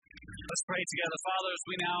Let's pray together. Father, as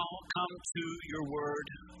we now come to your word,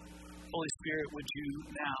 Holy Spirit, would you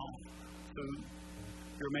now, through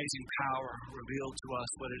your amazing power, reveal to us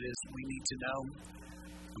what it is we need to know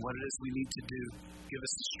and what it is we need to do. Give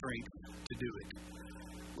us the strength to do it.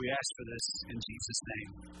 We ask for this in Jesus' name.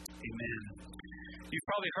 Amen. You've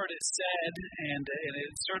probably heard it said, and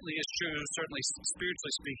it certainly is true, certainly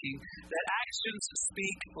spiritually speaking, that actions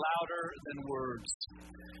speak louder than words.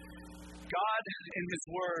 God, in His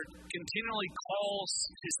Word, continually calls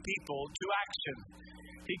His people to action.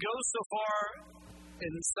 He goes so far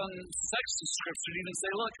in some sections of Scripture to even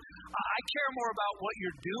say, look, I care more about what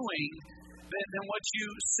you're doing than what you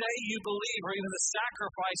say you believe, or even the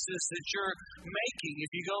sacrifices that you're making.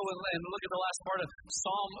 If you go and look at the last part of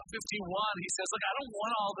Psalm 51, he says, look, I don't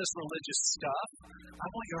want all this religious stuff. I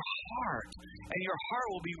want your heart. And your heart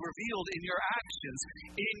will be revealed in your actions,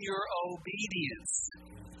 in your obedience.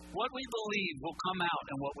 What we believe will come out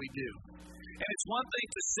in what we do. And it's one thing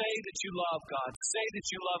to say that you love God, to say that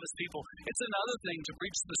you love His people. It's another thing to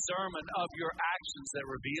preach the sermon of your actions that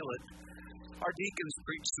reveal it. Our deacons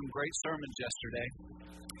preached some great sermons yesterday.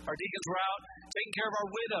 Our deacons were out taking care of our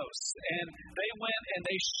widows, and they went and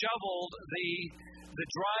they shoveled the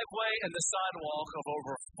driveway and the sidewalk of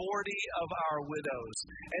over 40 of our widows.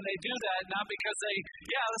 And they do that not because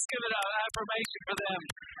let's give it an affirmation for them.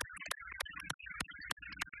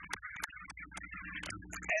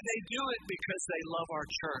 And they do it because they love our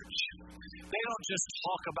church. They don't just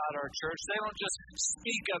talk about our church. They don't just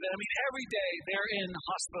speak of it. I mean, every day they're in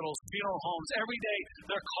hospitals, funeral homes. Every day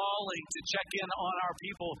they're calling to check in on our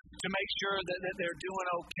people to make sure that they're doing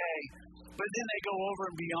okay. But then they go over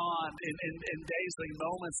and beyond in days like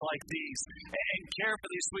moments like these and care for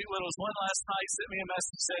these sweet widows. One last night sent me a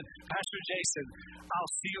message and said, Pastor Jason,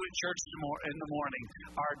 I'll see you at church in the morning.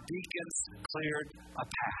 Our deacons cleared a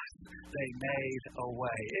path. They made a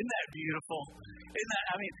way. Isn't that beautiful?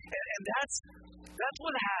 And that's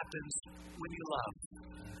what happens when you love.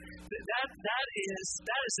 That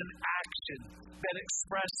is an action that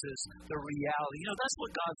expresses the reality. That's what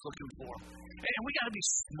God's looking for. And we got to be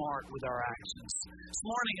smart with our actions. This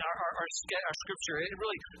morning, our scripture, it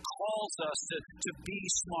really calls us to be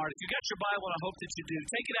smart. If you got your Bible, and I hope that you do,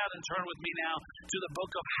 take it out and turn with me now to the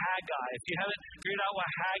book of Haggai. If you haven't figured out what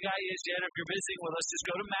Haggai is yet, if you're visiting with us, just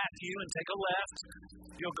go to Matthew and take a left.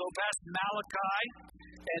 You'll go past Malachi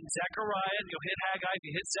and Zechariah, and you'll hit Haggai. If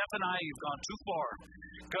you hit Zephaniah, you've gone too far.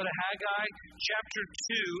 Go to Haggai chapter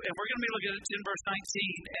 2, and we're going to be looking at 10 verse 19,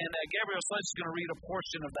 and Gabrielle Sledge is going to read a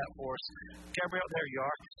portion of that for us. Gabrielle, there you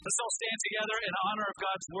are. Let's all stand together in honor of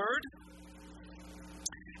God's Word.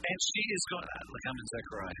 And she is going, look, I'm in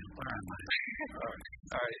Zechariah. Where am I?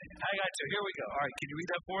 All right. Haggai 2, here we go. All right, can you read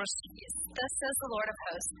that for us? Yes. Thus says the Lord of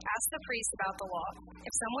hosts, ask the priest about the law.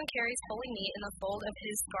 If someone carries holy meat in the fold of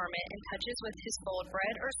his garment and touches with his fold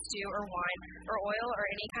bread or stew or wine or oil or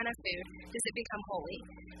any kind of food, does it become holy?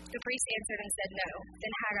 The priest answered and said, no.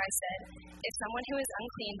 Then Haggai said, if someone who is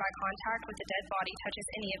unclean by contact with a dead body touches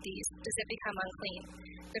any of these, does it become unclean?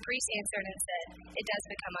 The priest answered and said, it does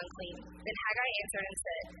become unclean. Then Haggai answered and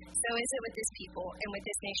said, so is it with this people and with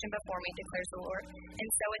this nation before me, declares the Lord. And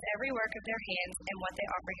so with every work of their hands, and what they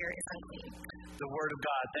offer here is unclean. The Word of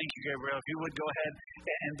God. Thank you, Gabriel. If you would go ahead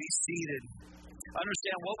and be seated.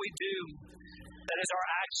 Understand what we do, that is our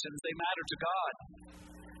actions, they matter to God.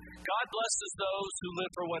 God blesses those who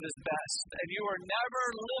live for what is best. And you are never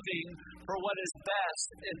living for what is best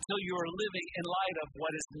until you are living in light of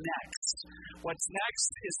what is next. What's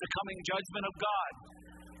next is the coming judgment of God.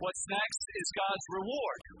 What's next is God's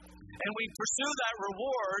reward. And we pursue that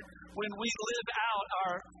reward when we live out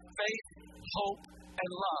our faith, hope,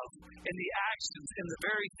 and love in the actions, in the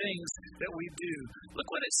very things that we do. Look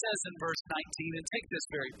what it says in verse 19, and take this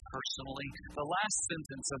very personally. The last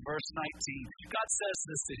sentence of verse 19, God says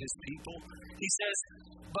this to His people. He says,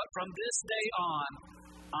 but from this day on,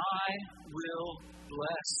 I will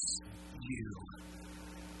bless you.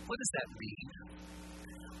 What does that mean?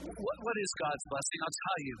 What is God's blessing? I'll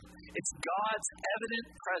tell you. It's God's evident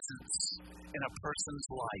presence in a person's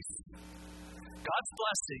life. God's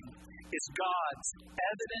blessing is God's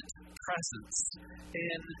evident presence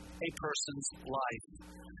in a person's life.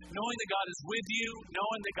 Knowing that God is with you,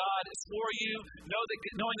 knowing that God is for you,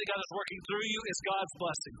 knowing that God is working through you is God's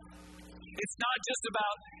blessing. It's not just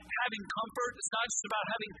about having comfort. It's not just about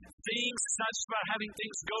having things. It's not just about having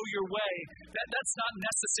things go your way. That's not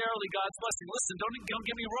necessarily God's blessing. Listen, don't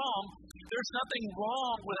get me wrong. There's nothing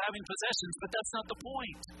wrong with having possessions, but that's not the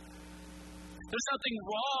point. There's nothing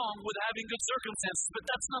wrong with having good circumstances, but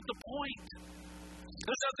that's not the point.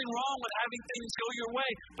 There's nothing wrong with having things go your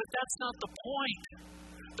way, but that's not the point.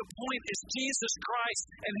 The point is Jesus Christ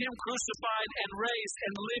and Him crucified and raised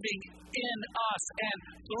and living in us and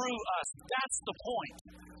through us. That's the point.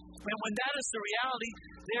 And when that is the reality,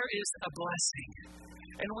 there is a blessing.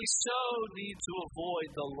 And we so need to avoid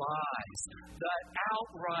the lies, the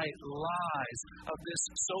outright lies of this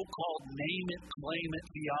so-called name-it-claim-it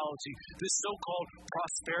theology, this so-called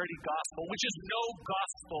prosperity gospel, which is no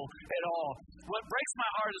gospel at all. What breaks my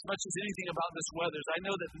heart as much as anything about this weather is I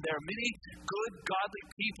know that there are many good, godly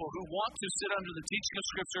people who want to sit under the teaching of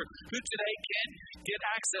Scripture who today can't get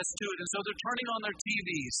access to it, and so they're turning on their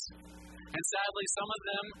TVs. And sadly, some of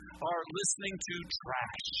them are listening to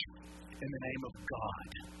trash in the name of God.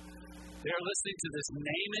 They are listening to this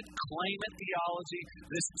name-it-claim-it theology,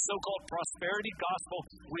 this so-called prosperity gospel,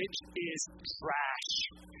 which is trash.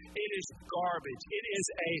 It is garbage. It is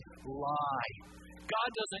a lie. God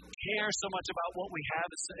doesn't care so much about what we have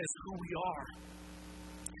as who we are.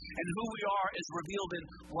 And who we are is revealed in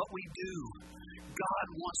what we do. God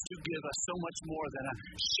wants to give us so much more than a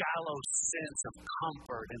shallow sense of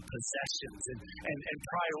comfort and possessions and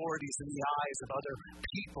priorities in the eyes of other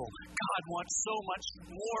people. God wants so much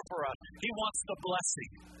more for us. He wants the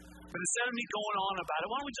blessing. But instead of me going on about it,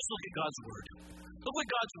 why don't we just look at God's Word? Look what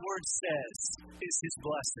God's Word says is His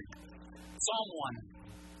blessing. Psalm 1.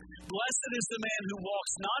 Blessed is the man who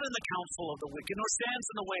walks not in the counsel of the wicked, nor stands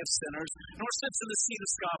in the way of sinners, nor sits in the seat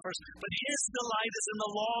of scoffers, but his delight is in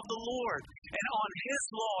the law of the Lord, and on his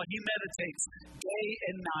law he meditates day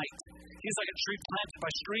and night. He is like a tree planted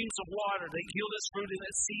by streams of water that yield its fruit in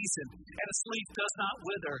its season, and its leaf does not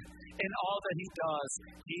wither. In all that he does,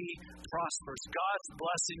 he prospers. God's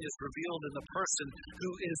blessing is revealed in the person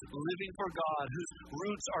who is living for God, whose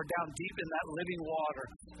roots are down deep in that living water.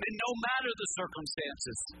 And no matter the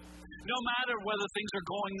circumstances, no matter whether things are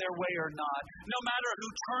going their way or not, no matter who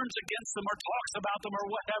turns against them or talks about them or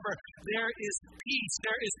whatever, there is peace,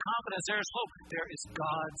 there is confidence, there is hope, there is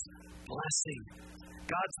God's blessing.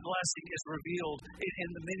 God's blessing is revealed in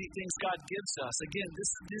the many things God gives us. Again,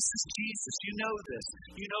 this is Jesus. You know this.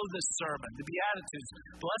 You know this sermon, the Beatitudes.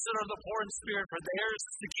 Blessed are the poor in spirit, for theirs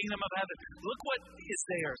is the kingdom of heaven. Look what is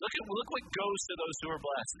theirs. Look what goes to those who are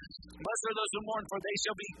blessed. Blessed are those who mourn, for they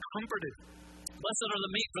shall be comforted. Blessed are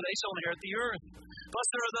the meek, for they shall inherit the earth.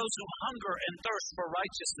 Blessed are those who hunger and thirst for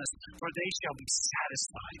righteousness, for they shall be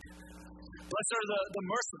satisfied. Blessed are the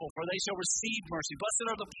merciful, for they shall receive mercy. Blessed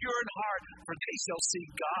are the pure in heart, for they shall see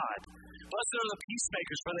God. Blessed are the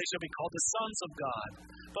peacemakers, for they shall be called the sons of God.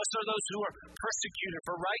 Blessed are those who are persecuted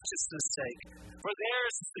for righteousness' sake, for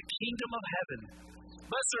theirs is the kingdom of heaven.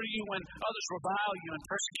 Blessed are you when others revile you and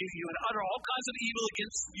persecute you and utter all kinds of evil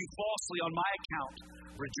against you falsely on my account.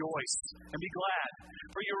 Rejoice and be glad,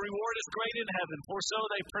 for your reward is great in heaven, for so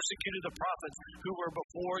they persecuted the prophets who were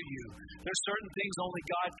before you. There's certain things only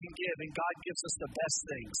God can give, and God gives us the best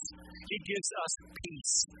things. He gives us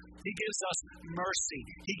peace. He gives us mercy.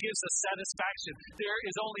 He gives us satisfaction. There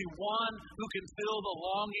is only one who can fill the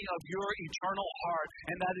longing of your eternal heart,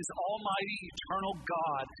 and that is Almighty Eternal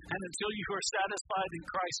God. And until you are satisfied in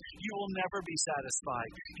Christ, you will never be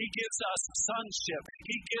satisfied. He gives us sonship.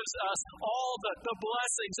 He gives us all the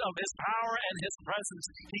blessings of His power and His presence.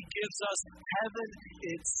 He gives us heaven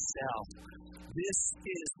itself. This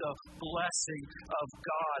is the blessing of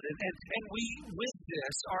God. And we, with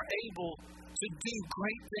this, are able to do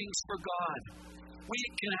great things for God. We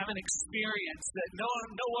can have an experience that no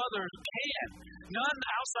other can. None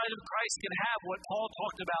outside of Christ can have what Paul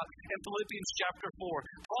talked about in Philippians chapter 4.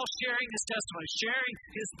 Paul sharing his testimony, sharing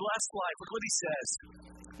his blessed life. Look what he says.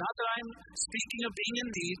 Not that I'm speaking of being in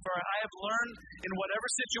need, for I have learned in whatever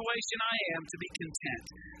situation I am to be content.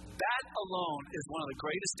 That alone is one of the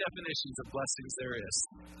greatest definitions of blessings there is.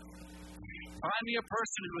 Find me a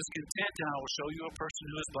person who is content, and I will show you a person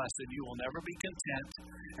who is blessed. And you will never be content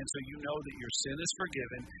until you know that your sin is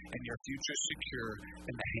forgiven and your future is secure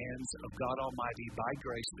in the hands of God Almighty by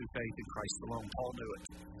grace through faith in Christ alone. Paul knew it.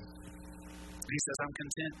 He says, I'm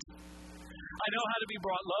content. I know how to be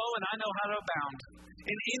brought low, and I know how to abound.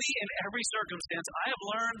 In any and every circumstance, I have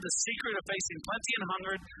learned the secret of facing plenty and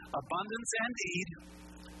hunger, abundance and need.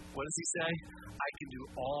 What does he say? I can do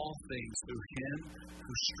all things through Him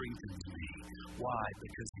who strengthens me. Why?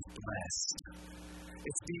 Because He's blessed.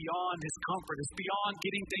 It's beyond His comfort. It's beyond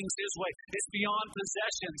getting things His way. It's beyond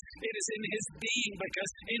possessions. It is in His being,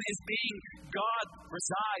 because in His being, God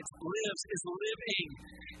resides, lives, is living.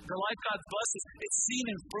 The life God blesses, it's seen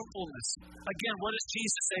in fruitfulness. Again, what does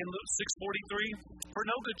Jesus say in Luke 6:43? For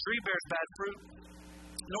no good tree bears bad fruit,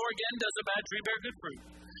 nor again does a bad tree bear good fruit.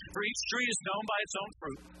 For each tree is known by its own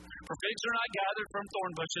fruit. For figs are not gathered from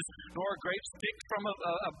thorn bushes, nor are grapes picked from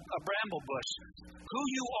a bramble bush. Who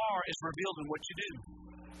you are is revealed in what you do.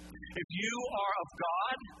 If you are of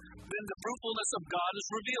God, then the fruitfulness of God is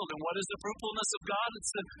revealed. And what is the fruitfulness of God?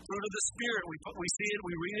 It's the fruit of the Spirit. We see it,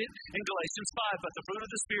 we read it in Galatians 5, but the fruit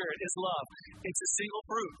of the Spirit is love. It's a single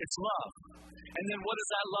fruit. It's love. And then what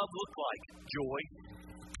does that love look like? Joy,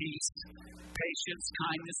 peace, patience,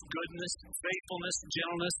 kindness, goodness, faithfulness,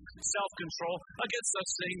 gentleness, self-control. Against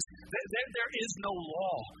such things, there is no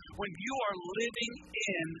law. When you are living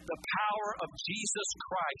in the power of Jesus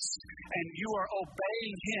Christ and you are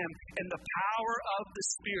obeying Him in the power of the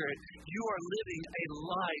Spirit, you are living a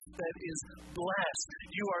life that is blessed.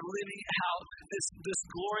 You are living out this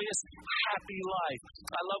glorious, happy life.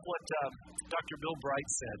 I love what Dr. Bill Bright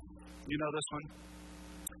said. You know this one?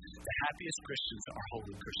 The happiest Christians are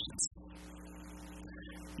holy Christians.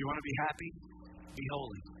 You want to be happy? Be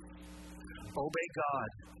holy. Obey God.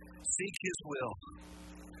 Seek His will.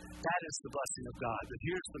 That is the blessing of God. But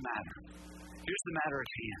here's the matter. Here's the matter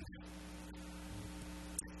at hand.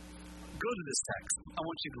 Go to this text. I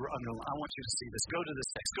want you to underline. I want you to see this. Go to this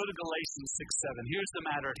text. Go to Galatians 6:7. Here's the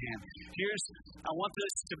matter at hand. I want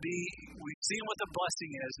this to be, we've seen what the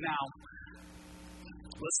blessing is. Now,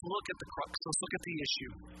 let's look at the crux. Let's look at the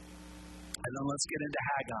issue. And then let's get into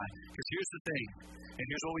Haggai. Because here's the thing. And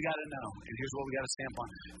here's what we got to know. And here's what we got to stamp on.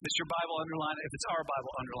 If it's your Bible, underline it. If it's our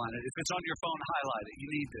Bible, underline it. If it's on your phone, highlight it. You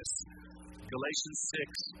need this. Galatians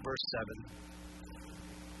 6, verse 7.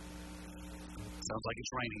 Sounds like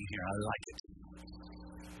it's raining here. I like it.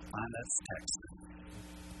 Find that text.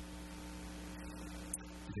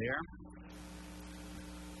 There.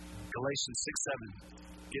 Galatians 6:7.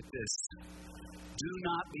 Get this. Do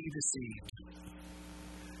not be deceived.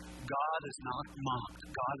 God is not mocked.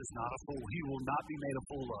 God is not a fool. He will not be made a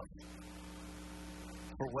fool of.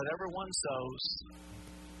 For whatever one sows,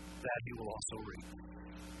 that he will also reap.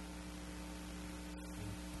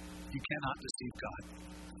 You cannot deceive God.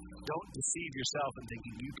 Don't deceive yourself in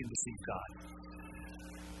thinking you can deceive God.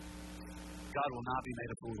 God will not be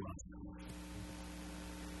made a fool of.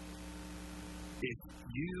 If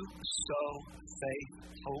you sow faith,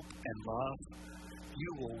 hope, and love,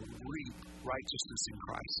 you will reap righteousness in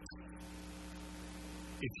Christ.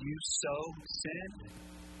 If you sow sin,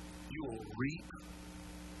 you will reap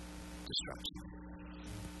destruction.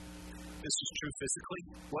 This is true physically.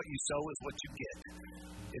 What you sow is what you get.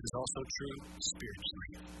 It is also true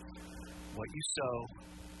spiritually. What you sow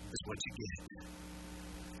is what you get.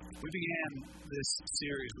 We began this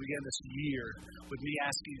series, we began this year with me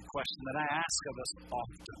asking a question that I ask of us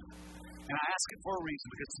often. And I ask it for a reason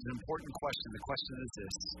because it's an important question. The question is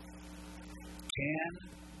this: can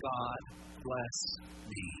God bless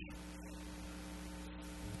me?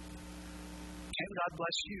 Can God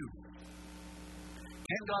bless you?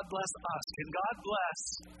 Can God bless us? Can God bless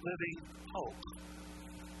living hope?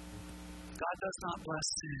 God does not bless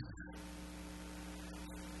sin.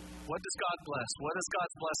 What does God bless? What does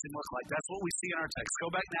God's blessing look like? That's what we see in our text. Go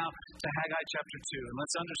back now to Haggai chapter 2, and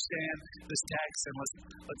let's understand this text, and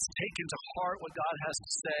let's take into heart what God has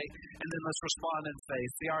to say, and then let's respond in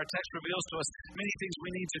faith. See, our text reveals to us many things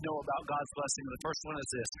we need to know about God's blessing. The first one is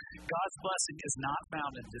this: God's blessing is not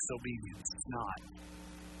found in disobedience. It's not.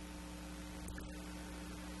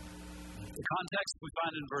 The context we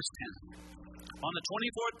find in verse 10. On the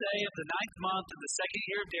 24th day of the 9th month of the second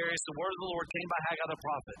year of Darius, the word of the Lord came by Haggai the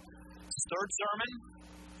prophet. His third sermon.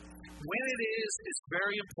 When it is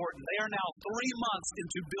very important. They are now 3 months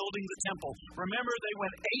into building the temple. Remember, they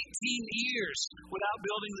went 18 years without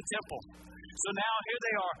building the temple. So now here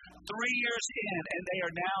they are, 3 years in, and they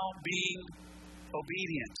are now being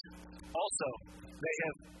obedient. Also, they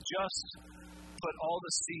have just put all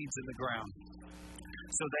the seeds in the ground.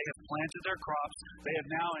 So they have planted their crops. They have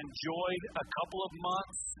now enjoyed a couple of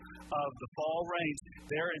months of the fall rains.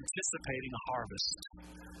 They're anticipating a harvest.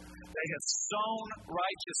 They have sown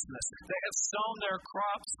righteousness. They have sown their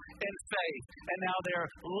crops in faith. And now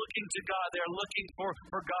they're looking to God. They're looking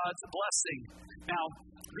for God's blessing. Now,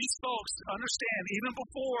 these folks understand, even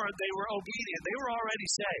before they were obedient, they were already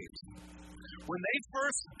saved. When they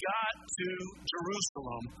first got to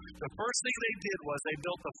Jerusalem, the first thing they did was they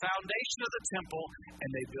built the foundation of the temple and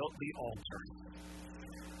they built the altar.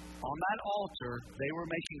 On that altar, they were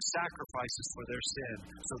making sacrifices for their sin.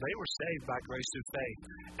 So they were saved by grace through faith.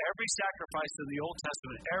 Every sacrifice in the Old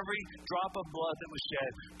Testament, every drop of blood that was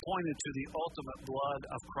shed, pointed to the ultimate blood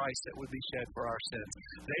of Christ that would be shed for our sins.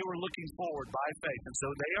 They were looking forward by faith. And so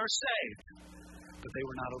they are saved, but they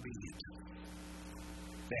were not obedient.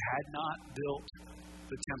 They had not built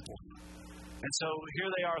the temple. And so here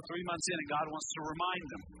they are 3 months in, and God wants to remind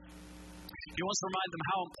them. He wants to remind them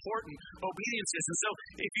how important obedience is. And so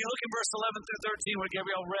if you look in verse 11 through 13, what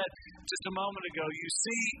Gabriel read just a moment ago, you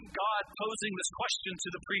see God posing this question to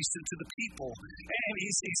the priests and to the people. And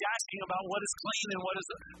he's asking about what is clean and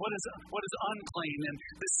what is unclean. And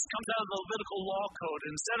this comes out of the Levitical law code.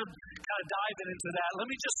 And instead of kind of diving into that, let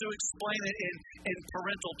me just explain it in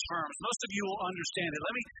parental terms. Most of you will understand it.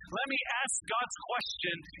 Let me ask God's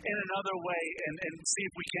question in another way and see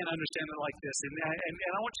if we can understand it like this. And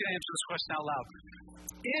I want you to answer this question out loud.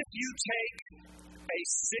 If you take a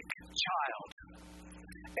sick child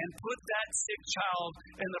and put that sick child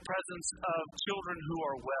in the presence of children who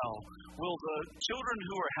are well, will the children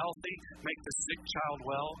who are healthy make the sick child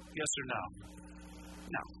well? Yes or no?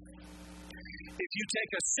 No. If you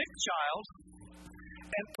take a sick child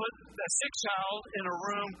and put the sick child in a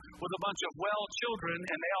room with a bunch of well children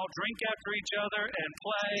and they all drink after each other and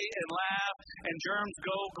play and laugh and germs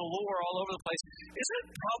go galore all over the place, is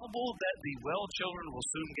it probable that the well children will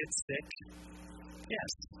soon get sick?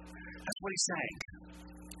 Yes. That's what he's saying.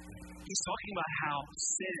 He's talking about how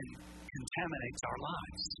sin contaminates our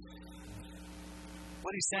lives.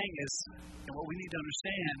 What he's saying is, and what we need to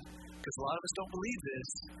understand, because a lot of us don't believe this,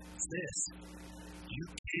 is this. You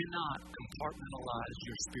cannot compartmentalize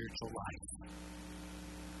your spiritual life.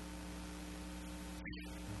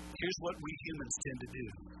 Here's what we humans tend to do.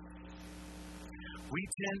 We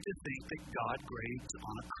tend to think that God grades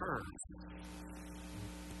on a curve.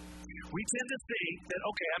 We tend to think that,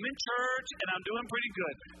 okay, I'm in church and I'm doing pretty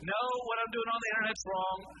good. No, what I'm doing on the internet's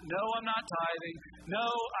wrong. No, I'm not tithing. No,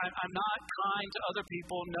 I'm not kind to other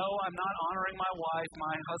people. No, I'm not honoring my wife,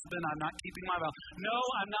 my husband. I'm not keeping my vow. No,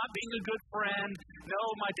 I'm not being a good friend. No,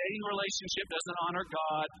 my dating relationship doesn't honor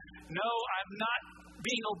God. No, I'm not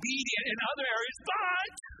being obedient in other areas.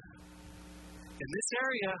 But in this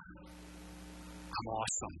area, I'm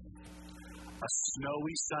awesome. A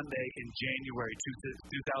snowy Sunday in January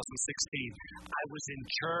 2016. I was in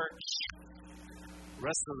church. The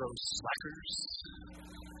rest of those slackers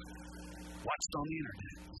watched on the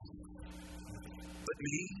internet. But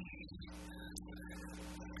me,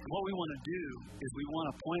 what we want to do is we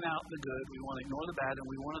want to point out the good, we want to ignore the bad, and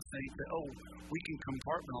we want to think that, we can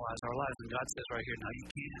compartmentalize our lives. And God says right here, no, you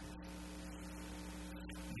can't.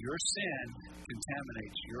 Your sin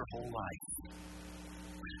contaminates your whole life.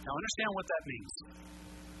 Now understand what that means.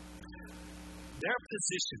 Their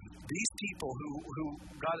position, these people who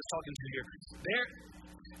God is talking to here,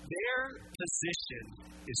 their position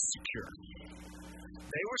is secure.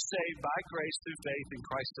 They were saved by grace through faith in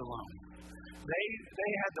Christ alone.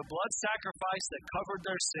 They had the blood sacrifice that covered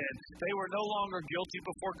their sin. They were no longer guilty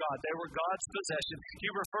before God. They were God's possession. He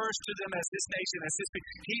refers to them as His nation, as His people.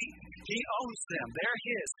 He owns them. They're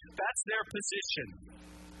His. That's their position.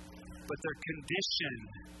 But their condition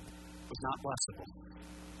was not blessable.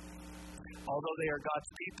 Although they are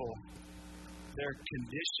God's people, their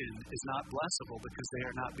condition is not blessable because they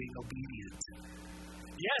are not being obedient.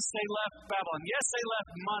 Yes, they left Babylon. Yes, they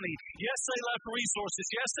left money. Yes, they left resources.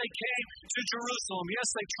 Yes, they came to Jerusalem. Yes,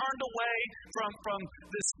 they turned away from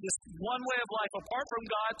this one way of life apart from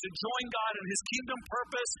God to join God in His kingdom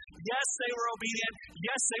purpose. Yes, they were obedient.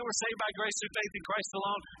 Yes, they were saved by grace through faith in Christ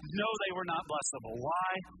alone. No, they were not blessable.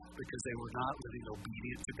 Why? Because they were not living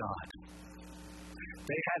obedient to God.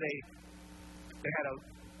 They had a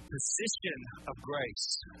position of grace,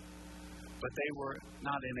 but they were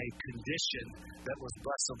not in a condition that was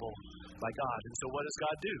blessable by God. And so what does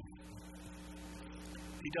God do?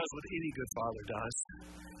 He does what any good father does.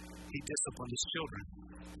 He disciplines His children.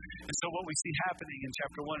 And so what we see happening in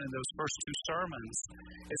chapter 1 in those first two sermons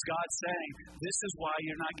is God saying, this is why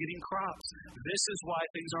you're not getting crops. This is why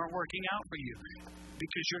things aren't working out for you.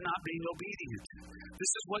 Because you're not being obedient. This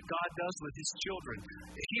is what God does with His children.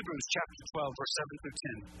 Hebrews chapter 12, verse 7 through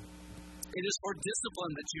 10. It is for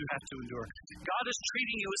discipline that you have to endure. God is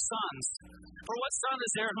treating you as sons. For what son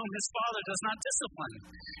is there whom his father does not discipline?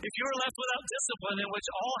 If you are left without discipline in which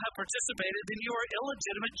all have participated, then you are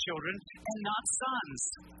illegitimate children and not sons.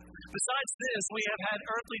 Besides this, we have had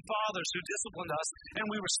earthly fathers who disciplined us, and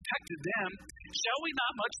we respected them. Shall we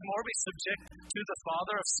not much more be subject to the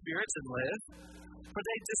Father of spirits and live? For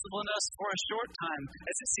they disciplined us for a short time,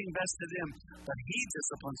 as it seemed best to them, but He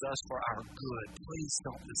disciplines us for our good. Please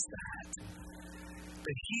don't miss that.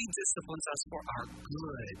 But He disciplines us for our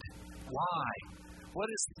good. Why? What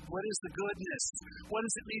is the goodness? What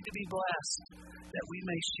does it mean to be blessed? That we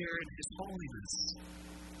may share in His holiness.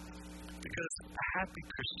 Because a happy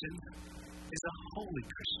Christian is a holy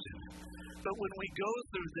Christian. But when we go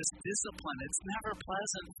through this discipline, it's never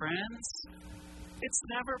pleasant, friends. It's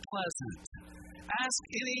never pleasant. Ask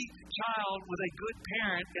any child with a good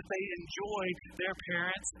parent if they enjoy their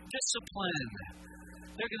parents' discipline.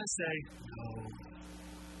 They're going to say,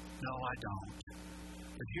 no, I don't.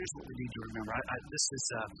 But here's what we need to remember. This is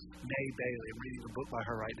May Bailey. I'm reading a book by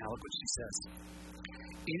her right now. Look what she says.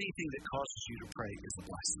 Anything that causes you to pray is a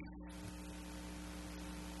blessing.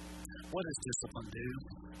 What does discipline do?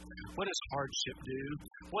 What does hardship do?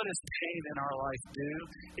 What does pain in our life do?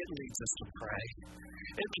 It leads us to pray.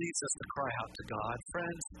 It leads us to cry out to God.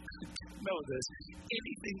 Friends, know this.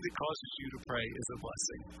 Anything that causes you to pray is a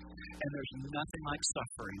blessing. And there's nothing like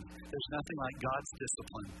suffering. There's nothing like God's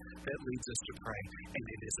discipline that leads us to pray. And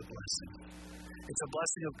it is a blessing. It's a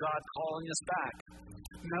blessing of God calling us back.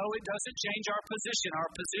 No, it doesn't change our position.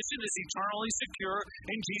 Our position is eternally secure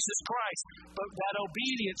in Jesus Christ. But that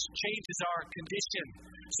obedience changes our condition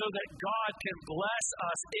so that God can bless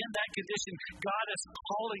us in that condition. God is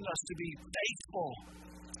calling us to be faithful,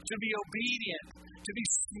 to be obedient, to be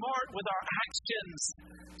smart with our actions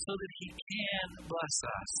so that He can bless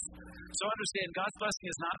us. So understand, God's blessing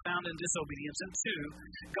is not found in disobedience. And two,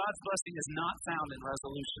 God's blessing is not found in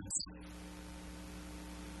resolutions.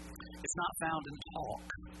 It's not found in talk.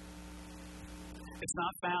 It's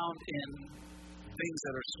not found in things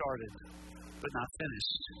that are started but not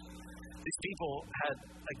finished. These people had,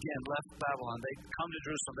 again, left Babylon. They'd come to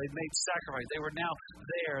Jerusalem. They'd made sacrifice. They were now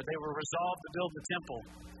there. They were resolved to build the temple,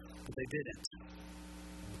 but they didn't.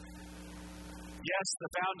 Yes,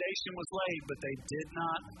 the foundation was laid, but they did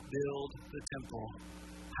not build the temple.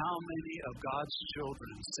 How many of God's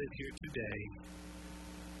children sit here today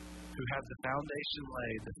who have the foundation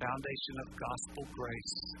laid, the foundation of gospel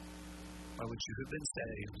grace by which you have been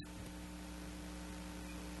saved,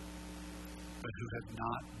 but who have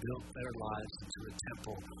not built their lives into a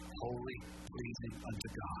temple holy, pleasing unto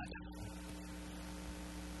God?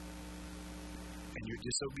 And your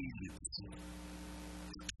disobedience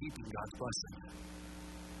keeping God's blessing.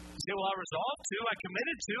 You say, well, I resolved to, I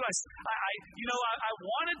committed to, I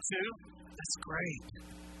wanted to. That's great.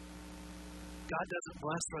 God doesn't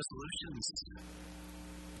bless resolutions.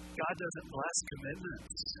 God doesn't bless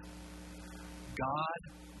commitments. God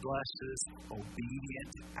blesses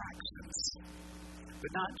obedient actions. But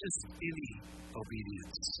not just any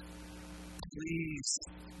obedience. Please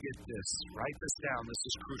get this. Write this down. This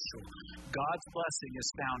is crucial. God's blessing is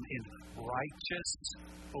found in righteous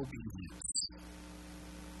obedience.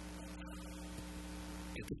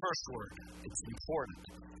 Get the first word. It's important.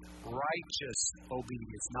 Righteous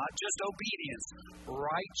obedience. Not just obedience.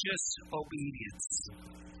 Righteous obedience.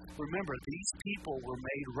 Remember, these people were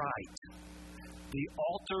made right. The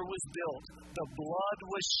altar was built. The blood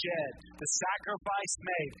was shed. The sacrifice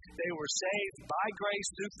made. They were saved by grace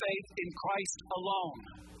through faith in Christ alone.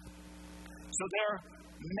 So they're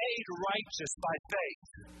made righteous by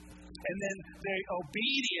faith. And then the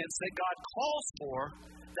obedience that God calls for,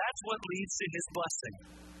 that's what leads to His blessing.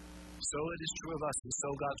 So it is true of us, and so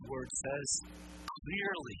God's Word says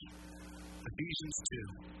clearly. Ephesians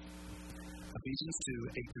 2,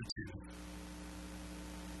 8-2.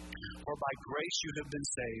 For by grace you have been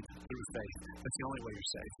saved through faith. That's the only way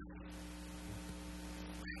you're saved.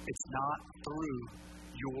 It's not through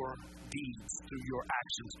your deeds, through your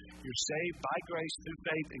actions. You're saved by grace through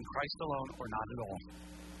faith in Christ alone, or not at all.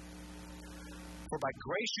 For by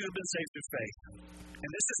grace you have been saved through faith. And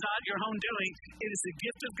this is not your own doing. It is the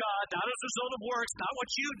gift of God, not as a result of works, not what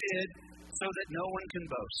you did, so that no one can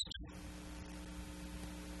boast.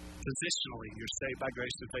 Positionally, you're saved by grace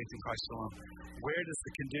through faith in Christ alone. Where does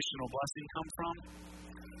the conditional blessing come from?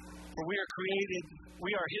 For we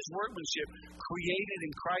are His workmanship, created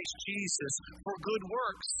in Christ Jesus for good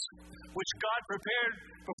works, which God prepared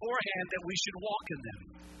beforehand that we should walk in them.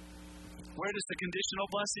 Where does the conditional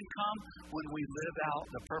blessing come? When we live out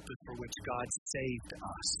the purpose for which God saved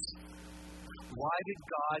us. Why did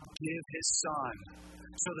God give His Son?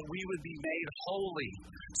 So that we would be made holy.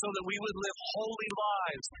 So that we would live holy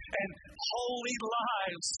lives. And holy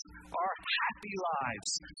lives are happy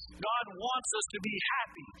lives. God wants us to be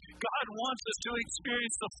happy. God wants us to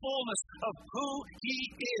experience the fullness of who He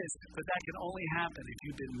is. But that can only happen if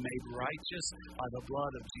you've been made righteous by the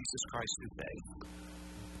blood of Jesus Christ through faith.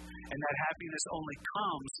 And that happiness only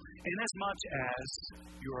comes inasmuch as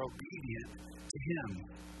you're obedient to Him.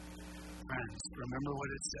 Friends, remember what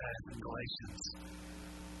it said in Galatians.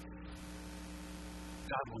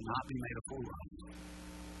 God will not be made a fool of.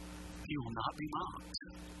 He will not be mocked.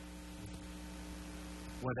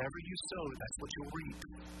 Whatever you sow, that's what you'll reap.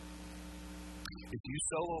 If you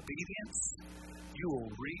sow obedience, you will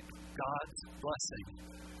reap God's blessing.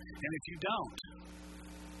 And if you don't,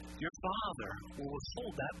 your Father will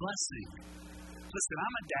withhold that blessing. Listen,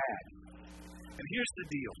 I'm a dad, and here's the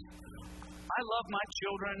deal. I love my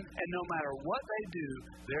children, and no matter what they do,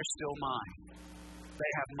 they're still mine.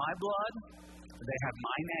 They have my blood, they have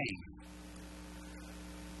my name.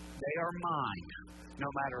 They are mine, no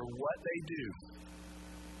matter what they do.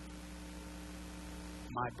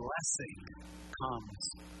 My blessing comes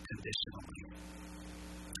conditionally.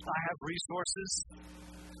 I have resources.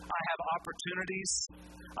 I have opportunities.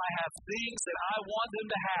 I have things that I want them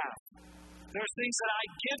to have. There's things that I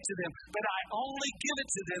give to them, but I only give it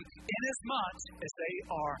to them inasmuch as they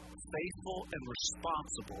are faithful and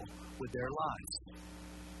responsible with their lives.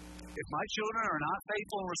 If my children are not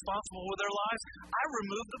faithful and responsible with their lives, I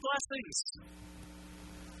remove the blessings.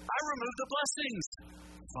 I remove the blessings.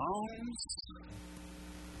 Phones,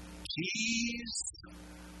 keys,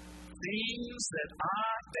 things that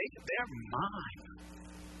they're mine.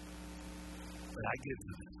 But I give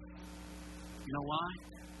them. You know why?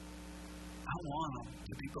 I want them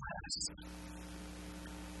to be blessed.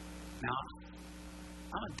 Now,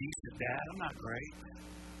 I'm a decent dad. I'm not great.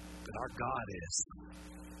 But our God is.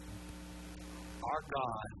 Our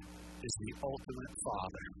God is the ultimate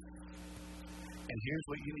Father. And here's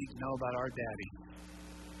what you need to know about our daddy.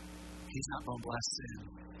 He's not going to bless sin.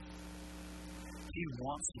 He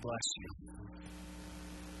wants to bless you.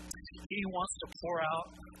 He wants to pour out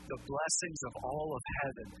the blessings of all of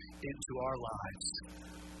heaven into our lives.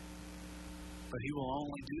 But He will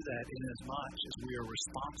only do that inasmuch as we are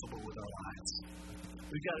responsible with our lives.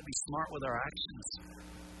 We've got to be smart with our actions.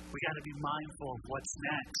 We've got to be mindful of what's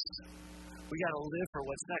next. We've got to live for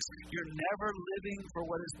what's next. You're never living for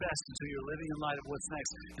what is best until you're living in light of what's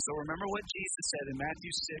next. And so remember what Jesus said in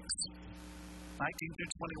Matthew 6, 19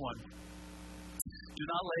 through 21. Do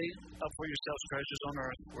not lay up for yourselves treasures on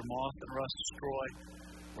earth where moth and rust destroy,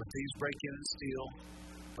 where thieves break in and steal,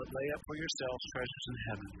 but lay up for yourselves treasures in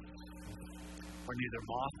heaven, where neither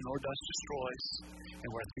moth nor dust destroys, and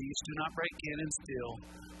where thieves do not break in and steal.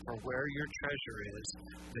 For where your treasure is,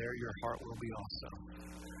 there your heart will be also.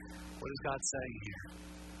 What is God saying here?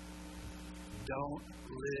 Don't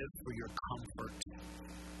live for your comfort.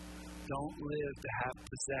 Don't live to have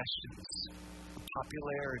possessions,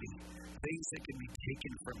 popularity, things that can be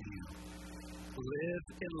taken from you. Live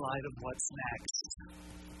in light of what's next.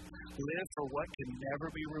 Live for what can never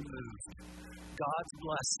be removed. God's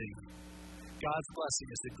blessing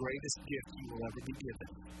is the greatest gift you will ever be given.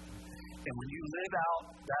 And when you live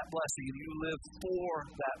out that blessing and you live for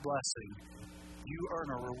that blessing, you earn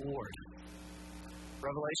a reward.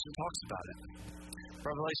 Revelation talks about it.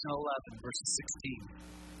 Revelation 11, verses 16.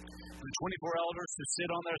 The 24 elders who sit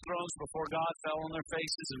on their thrones before God fell on their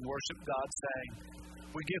faces and worshiped God, saying,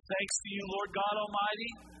 We give thanks to you, Lord God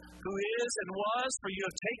Almighty, who is and was, for you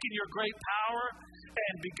have taken your great power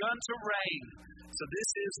and begun to reign. So this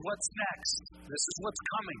is what's next. This is what's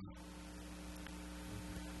coming.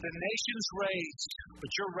 The nations raged,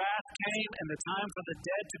 but your wrath came, and the time for the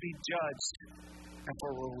dead to be judged, and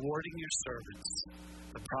for rewarding your servants,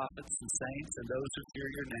 the prophets and saints, and those who fear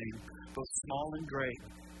your name, both small and great,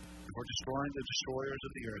 and for destroying the destroyers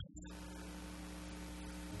of the earth,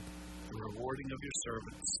 the rewarding of your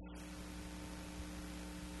servants.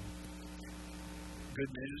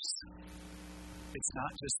 Good news, it's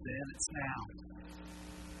not just then, it's now.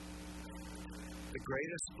 The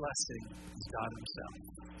greatest blessing is God Himself.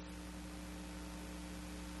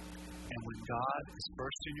 And when God is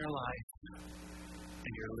first in your life,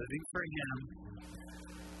 and you're living for Him,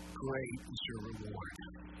 great is your reward.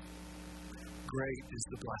 Great is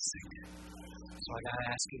the blessing. So I got to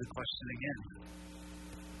ask you the question again.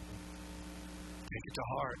 Take it to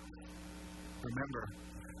heart. Remember,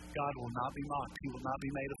 God will not be mocked. He will not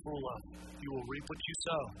be made a fool of. You will reap what you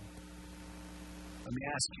sow. Let me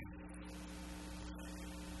ask you,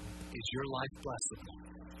 is your life blessable?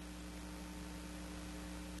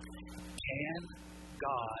 Can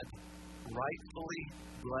God rightfully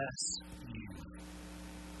bless you?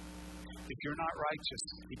 If you're not righteous,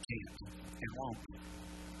 He can't and won't.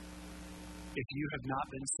 If you have not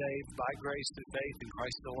been saved by grace through faith in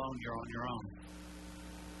Christ alone, you're on your own.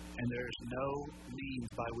 And there's no means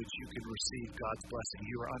by which you can receive God's blessing.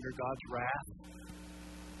 You are under God's wrath.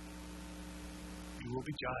 You will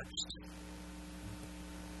be judged.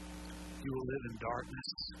 You will live in darkness.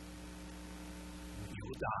 You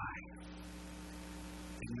will die.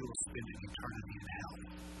 And you will spend an eternity in hell.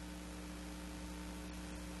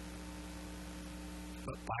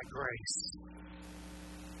 But by grace,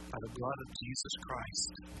 by the blood of Jesus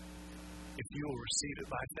Christ, if you will receive it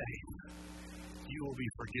by faith, you will be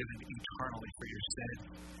forgiven eternally for your sin.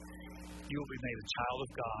 You will be made a child of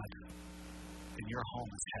God, and your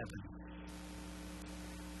home is heaven.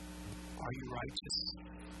 Are you righteous?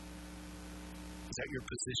 Is that your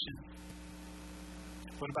position?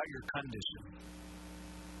 What about your condition?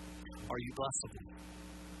 Are you blessable?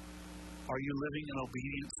 Are you living in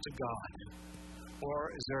obedience to God?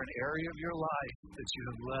 Or is there an area of your life that you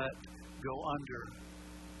have let go under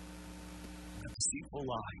a deceitful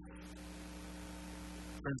lie?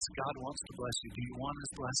 Friends, God wants to bless you. Do you want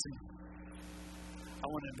His blessing? I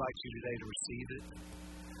want to invite you today to receive it.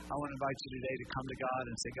 I want to invite you today to come to God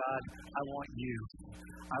and say, God, I want you.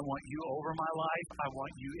 I want you over my life. I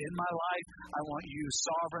want you in my life. I want you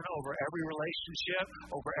sovereign over every relationship,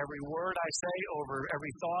 over every word I say, over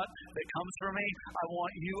every thought that comes from me. I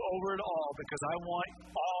want you over it all because I want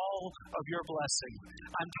all of your blessing.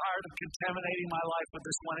 I'm tired of contaminating my life with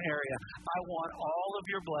this one area. I want all of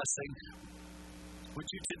your blessing. Would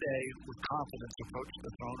you today, with confidence, approach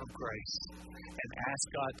the throne of grace and ask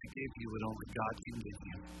God to give you what only God can give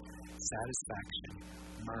you? Satisfaction,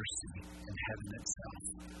 mercy, and heaven itself.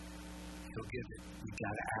 He'll give it. You've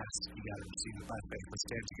got to ask. You've got to receive it by faith. Let's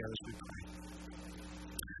stand together as we pray.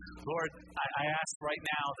 Lord, I ask right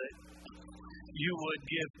now that you would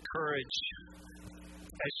give courage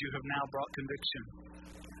as you have now brought conviction.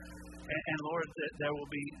 And Lord, that there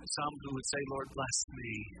will be some who would say, Lord, bless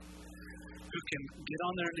me, who can get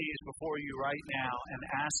on their knees before you right now and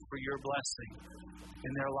ask for your blessing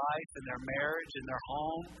in their life, in their marriage, in their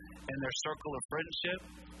home, in their circle of friendship,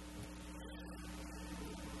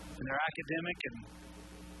 in their academic and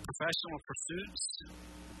professional pursuits,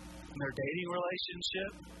 in their dating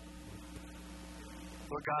relationship.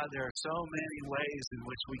 Lord God, there are so many ways in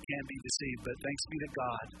which we can be deceived, but thanks be to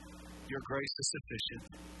God, your grace is sufficient.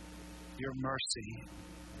 Your mercy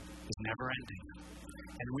is never ending.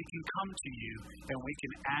 And we can come to you and we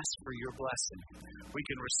can ask for your blessing. We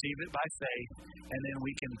can receive it by faith, and then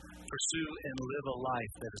we can pursue and live a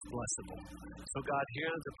life that is blessable. So God,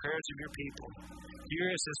 hear the prayers of your people. Hear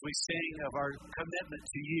us as we sing of our commitment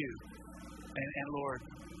to you. And Lord,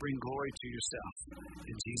 bring glory to yourself.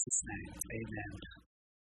 In Jesus' name, amen.